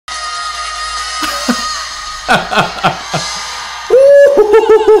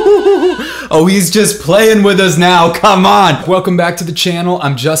Oh, he's just playing with us now. Come on. Welcome back to the channel.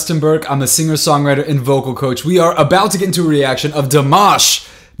 I'm Justin Burke. I'm a singer-songwriter and vocal coach. We are about to get into a reaction of Dimash,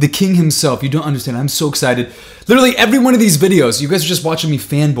 the king himself. You don't understand. I'm so excited. Literally every one of these videos, you guys are just watching me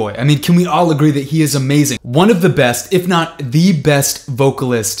fanboy. I mean, can we all agree that he is amazing? One of the best, if not the best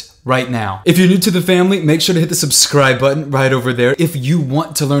vocalist right now. If you're new to the family, make sure to hit the subscribe button right over there. If you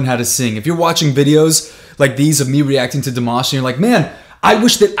want to learn how to sing, if you're watching videos like these of me reacting to Dimash and you're like, man, I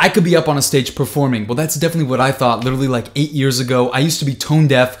wish that I could be up on a stage performing. Well, that's definitely what I thought literally like 8 years ago. I used to be tone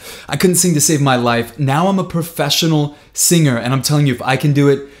deaf. I couldn't sing to save my life. Now I'm a professional singer, and I'm telling you, if I can do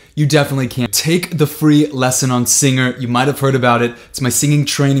it, you definitely can. Take the free lesson on Singer. You might have heard about it. It's my singing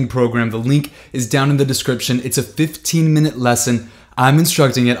training program. The link is down in the description. It's a 15-minute lesson. I'm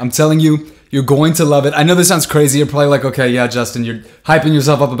instructing it. I'm telling you, you're going to love it. I know this sounds crazy. You're probably like, okay, yeah, Justin, you're hyping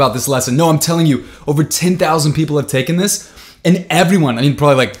yourself up about this lesson. No, I'm telling you, over 10,000 people have taken this. And everyone, I mean,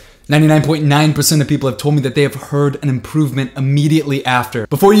 probably like 99.9% of people have told me that they have heard an improvement immediately after.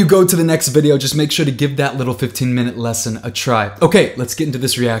 Before you go to the next video, just make sure to give that little 15-minute lesson a try. Okay, let's get into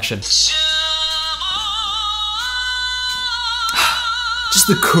this reaction. Just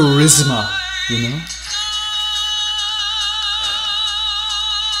the charisma, you know?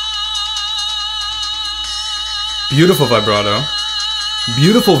 Beautiful vibrato.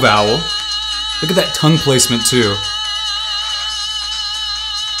 Beautiful vowel. Look at that tongue placement too.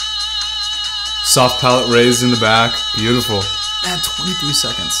 Soft palate raised in the back. Beautiful. Man, 23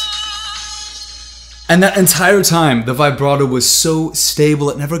 seconds. And that entire time, the vibrato was so stable.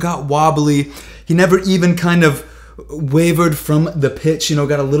 It never got wobbly. He never even kind of wavered from the pitch. You know,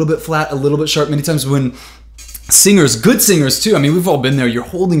 got a little bit flat, a little bit sharp. Many times when singers, good singers too, I mean, we've all been there. You're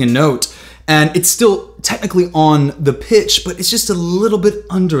holding a note and it's still technically on the pitch, but it's just a little bit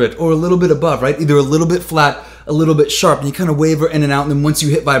under it or a little bit above, right? Either a little bit flat, a little bit sharp, and you kind of waver in and out, and then once you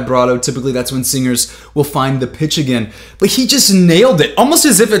hit vibrato, typically that's when singers will find the pitch again. But he just nailed it, almost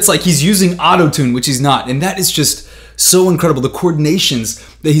as if it's like he's using auto-tune, which he's not, and that is just so incredible. The coordinations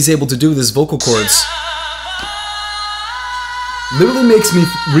that he's able to do with his vocal cords literally makes me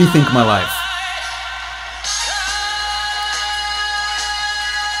rethink my life.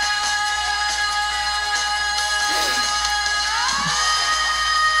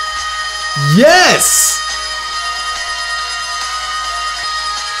 Yes!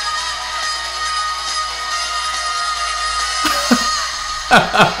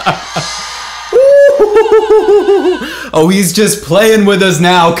 Oh, he's just playing with us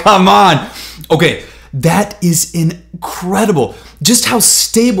now. Come on. Okay, that is incredible. Just how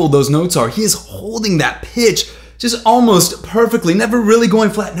stable those notes are. He is holding that pitch just almost perfectly, never really going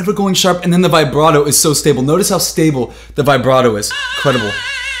flat, never going sharp, and then the vibrato is so stable. Notice how stable the vibrato is. Incredible.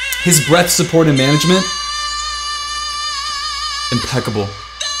 His breath support and management, impeccable.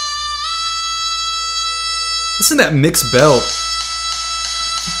 Listen to that mixed belt.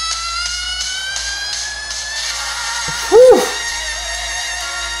 Whew.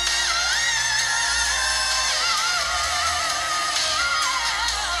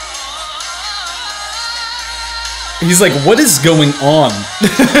 He's like, what is going on?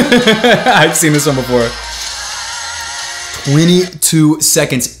 I've seen this one before. 22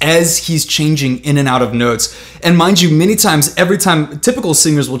 seconds as he's changing in and out of notes. And mind you, many times, every time typical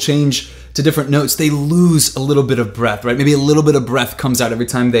singers will change to different notes, they lose a little bit of breath, right? Maybe a little bit of breath comes out every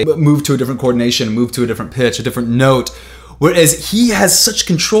time they move to a different coordination, move to a different pitch, a different note. Whereas he has such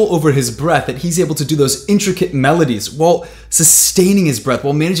control over his breath that he's able to do those intricate melodies while sustaining his breath,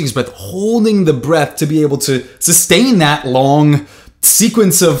 while managing his breath, holding the breath to be able to sustain that long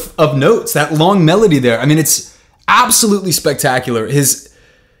sequence of notes, that long melody there. I mean, it's absolutely spectacular. His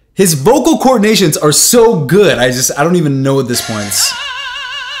vocal coordinations are so good. I don't even know at this point.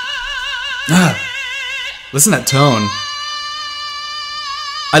 Listen to that tone.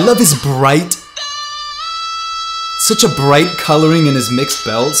 I love his bright, such a bright coloring in his mixed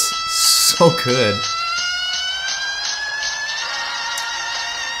belts. So good.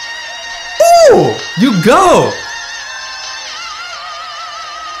 Ooh, you go.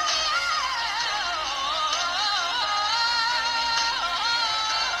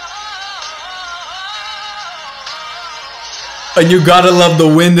 And you gotta love the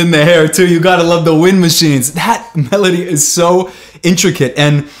wind in the hair too. You gotta love the wind machines. That melody is so intricate.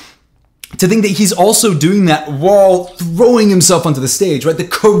 And to think that he's also doing that while throwing himself onto the stage, right? The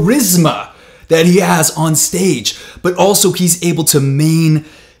charisma that he has on stage, but also he's able to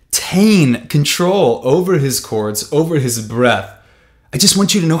maintain control over his chords, over his breath. I just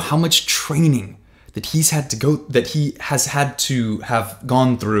want you to know how much training that he has had to have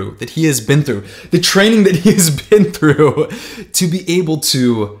gone through, that he has been through, the training that he has been through to be able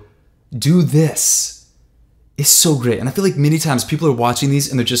to do this is so great. And I feel like many times people are watching these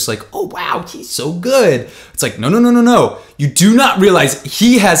and they're just like, oh wow, he's so good. It's like, no. You do not realize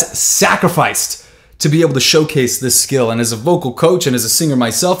he has sacrificed to be able to showcase this skill. And as a vocal coach and as a singer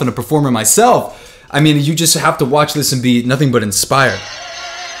myself and a performer myself, I mean, you just have to watch this and be nothing but inspired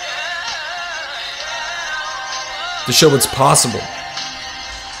to show what's possible.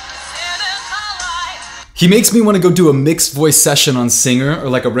 He makes me want to go do a mixed voice session on Singer, or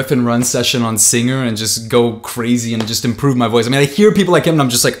like a riff and run session on Singer, and just go crazy and just improve my voice. I mean, I hear people like him and I'm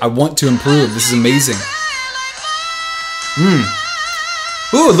just like, I want to improve. This is amazing.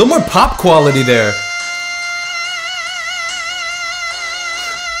 Ooh, a little more pop quality there.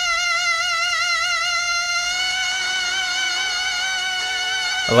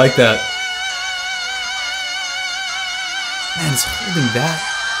 I like that. Man, it's holding that.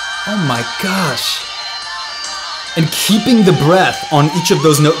 Oh my gosh. And keeping the breath on each of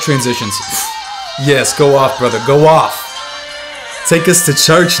those note transitions. Yes, go off, brother, go off. Take us to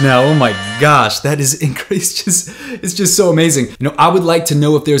church now. Oh my gosh, that is increased. It's just so amazing. You know, I would like to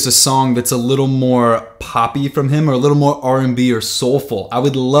know if there's a song that's a little more poppy from him or a little more R&B or soulful. I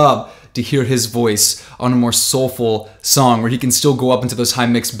would love to hear his voice on a more soulful song where he can still go up into those high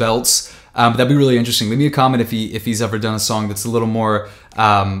mixed belts. That'd be really interesting. Leave me a comment if he's ever done a song that's a little more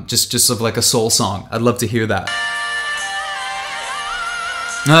just of like a soul song. I'd love to hear that.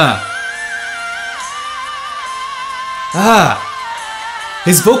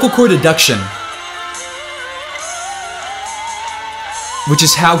 His vocal cord adduction, which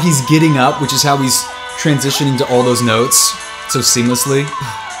is how he's getting up, which is how he's transitioning to all those notes so seamlessly.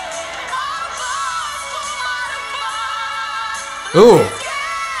 Ooh.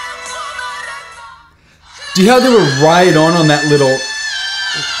 Do you know how they were right on that little...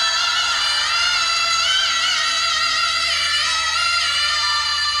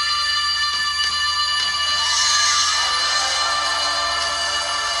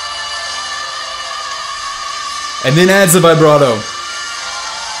 And then adds the vibrato.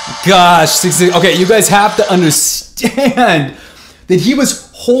 Gosh, okay, you guys have to understand that he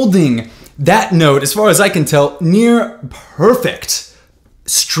was holding that note, as far as I can tell, near perfect,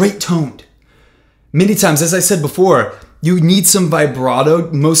 straight toned. Many times, as I said before, you need some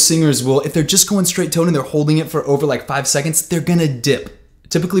vibrato. Most singers will, if they're just going straight tone and they're holding it for over like 5 seconds, they're gonna dip.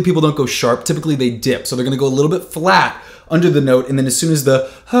 Typically people don't go sharp, typically they dip. So they're gonna go a little bit flat under the note, and then as soon as the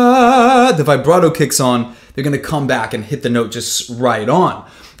vibrato kicks on, they're gonna come back and hit the note just right on,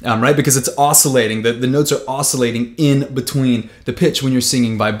 right? Because it's oscillating, the notes are oscillating in between the pitch when you're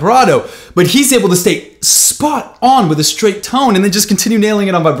singing vibrato. But he's able to stay spot on with a straight tone and then just continue nailing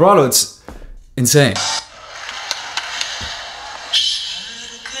it on vibrato. It's insane.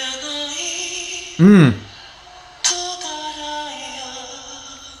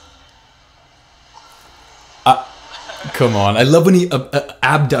 Come on. I love when he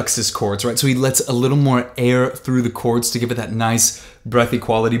abducts his chords, right? So he lets a little more air through the chords to give it that nice breathy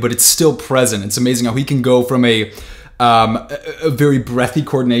quality, but it's still present. It's amazing how he can go from a very breathy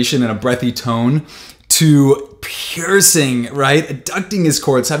coordination and a breathy tone to piercing, right? Adducting his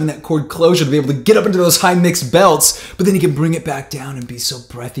chords, having that chord closure to be able to get up into those high mixed belts, but then he can bring it back down and be so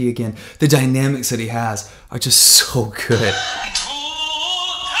breathy again. The dynamics that he has are just so good.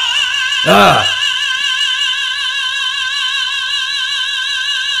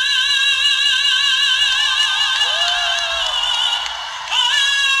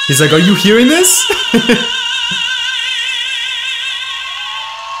 He's like, are you hearing this?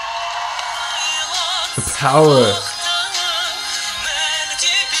 The power.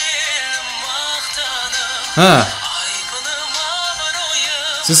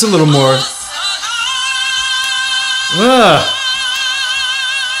 Just a little more.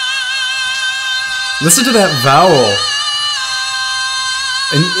 Listen to that vowel.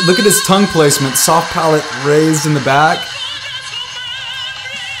 And look at his tongue placement. Soft palate raised in the back.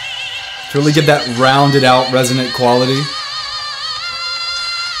 To really get that rounded out resonant quality.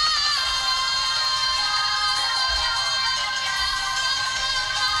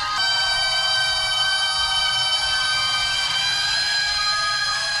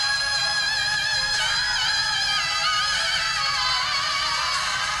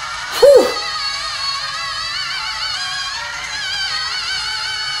 Whew.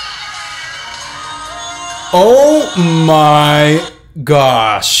 Oh my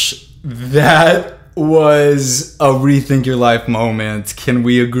gosh. That was a rethink your life moment. Can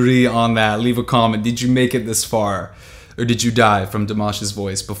we agree on that? Leave a comment. Did you make it this far? or did you die from Dimash's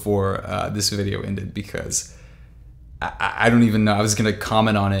voice before this video ended? Because I don't even know. I was going to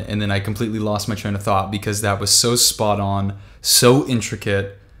comment on it, and then I completely lost my train of thought because that was so spot on, so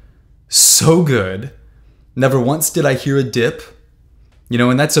intricate, so good. Never once did I hear a dip. You know,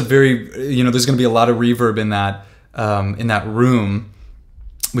 and that's a very, you know, there's going to be a lot of reverb in that room,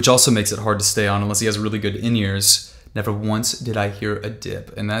 which also makes it hard to stay on unless he has really good in-ears. Never once did I hear a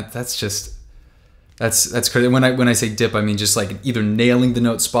dip, and that's just... That's crazy. When I say dip, I mean just like either nailing the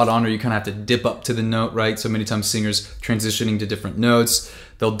note spot on, or you kind of have to dip up to the note, right? So many times singers transitioning to different notes,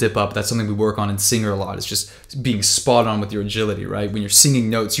 they'll dip up. That's something we work on in singer a lot. It's just being spot on with your agility, right? When you're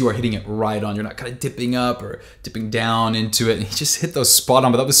singing notes, you are hitting it right on. You're not kind of dipping up or dipping down into it. And he just hit those spot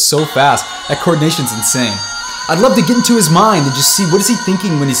on, but that was so fast. That coordination's insane. I'd love to get into his mind and just see what is he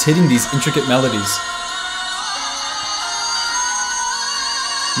thinking when he's hitting these intricate melodies.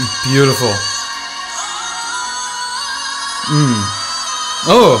 Beautiful.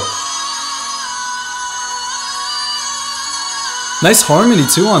 Oh, nice harmony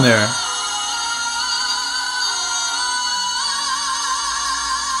too on there.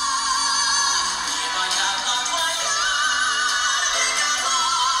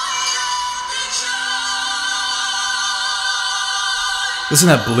 Listen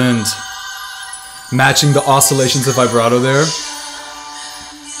to that blend, matching the oscillations of vibrato there.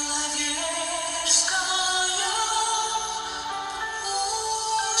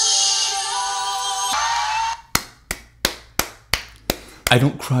 I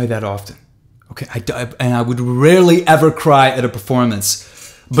don't cry that often, okay? And I would rarely ever cry at a performance.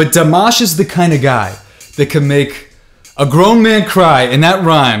 But Dimash is the kind of guy that can make a grown man cry, and that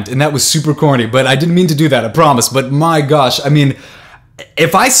rhymed, and that was super corny, but I didn't mean to do that, I promise. But my gosh, I mean,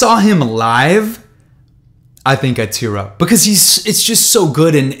 if I saw him live, I think I'd tear up. Because it's just so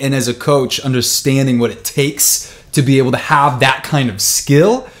good, and as a coach, understanding what it takes to be able to have that kind of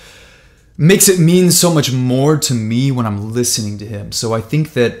skill makes it mean so much more to me when I'm listening to him. So I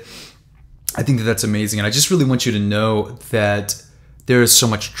think that that's amazing. And I just really want you to know that there is so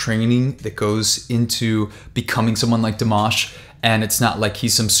much training that goes into becoming someone like Dimash. And it's not like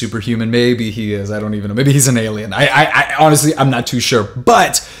he's some superhuman. Maybe he is. I don't even know. Maybe he's an alien. I honestly, I'm not too sure.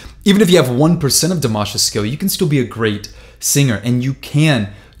 But even if you have 1% of Dimash's skill, you can still be a great singer. And you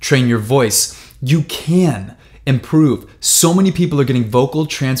can train your voice. You can improve. So many people are getting vocal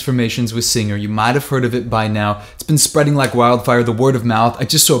transformations with Singer. You might have heard of it by now. It's been spreading like wildfire, the word of mouth. I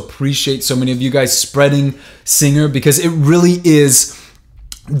just so appreciate so many of you guys spreading Singer, because it really is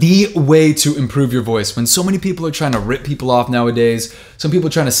the way to improve your voice. When so many people are trying to rip people off nowadays, some people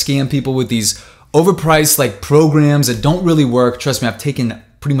are trying to scam people with these overpriced like programs that don't really work. Trust me, I've taken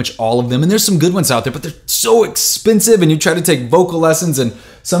pretty much all of them, and there's some good ones out there, but they're so expensive, and you try to take vocal lessons, and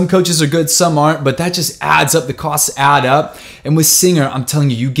some coaches are good, some aren't, but that just adds up. The costs add up. And with Singer, I'm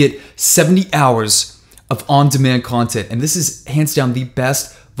telling you, you get 70 hours of on-demand content, and this is hands down the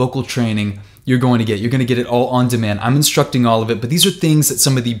best vocal training you're going to get. You're going to get it all on demand. I'm instructing all of it, but these are things that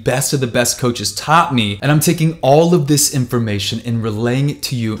some of the best coaches taught me, and I'm taking all of this information and relaying it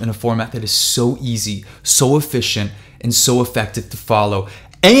to you in a format that is so easy, so efficient, and so effective to follow.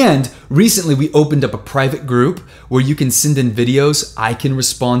 And recently we opened up a private group where you can send in videos, I can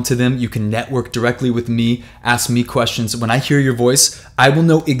respond to them, you can network directly with me, ask me questions. When I hear your voice, I will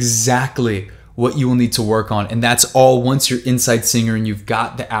know exactly what you will need to work on. And that's all once you're inside Singer and you've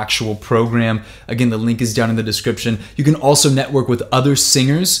got the actual program. Again, the link is down in the description. You can also network with other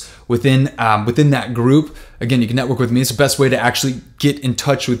singers within that group. Again, you can network with me. It's the best way to actually get in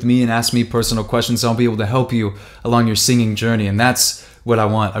touch with me and ask me personal questions. I'll be able to help you along your singing journey. And that's what I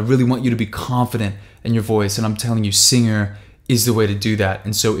want. I really want you to be confident in your voice. And I'm telling you, Singer is the way to do that.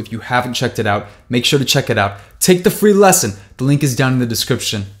 And so if you haven't checked it out, make sure to check it out. Take the free lesson. The link is down in the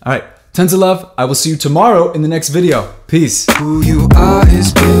description. All right. Tons of love. I will see you tomorrow in the next video. Peace. Who you are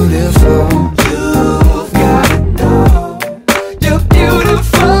is beautiful.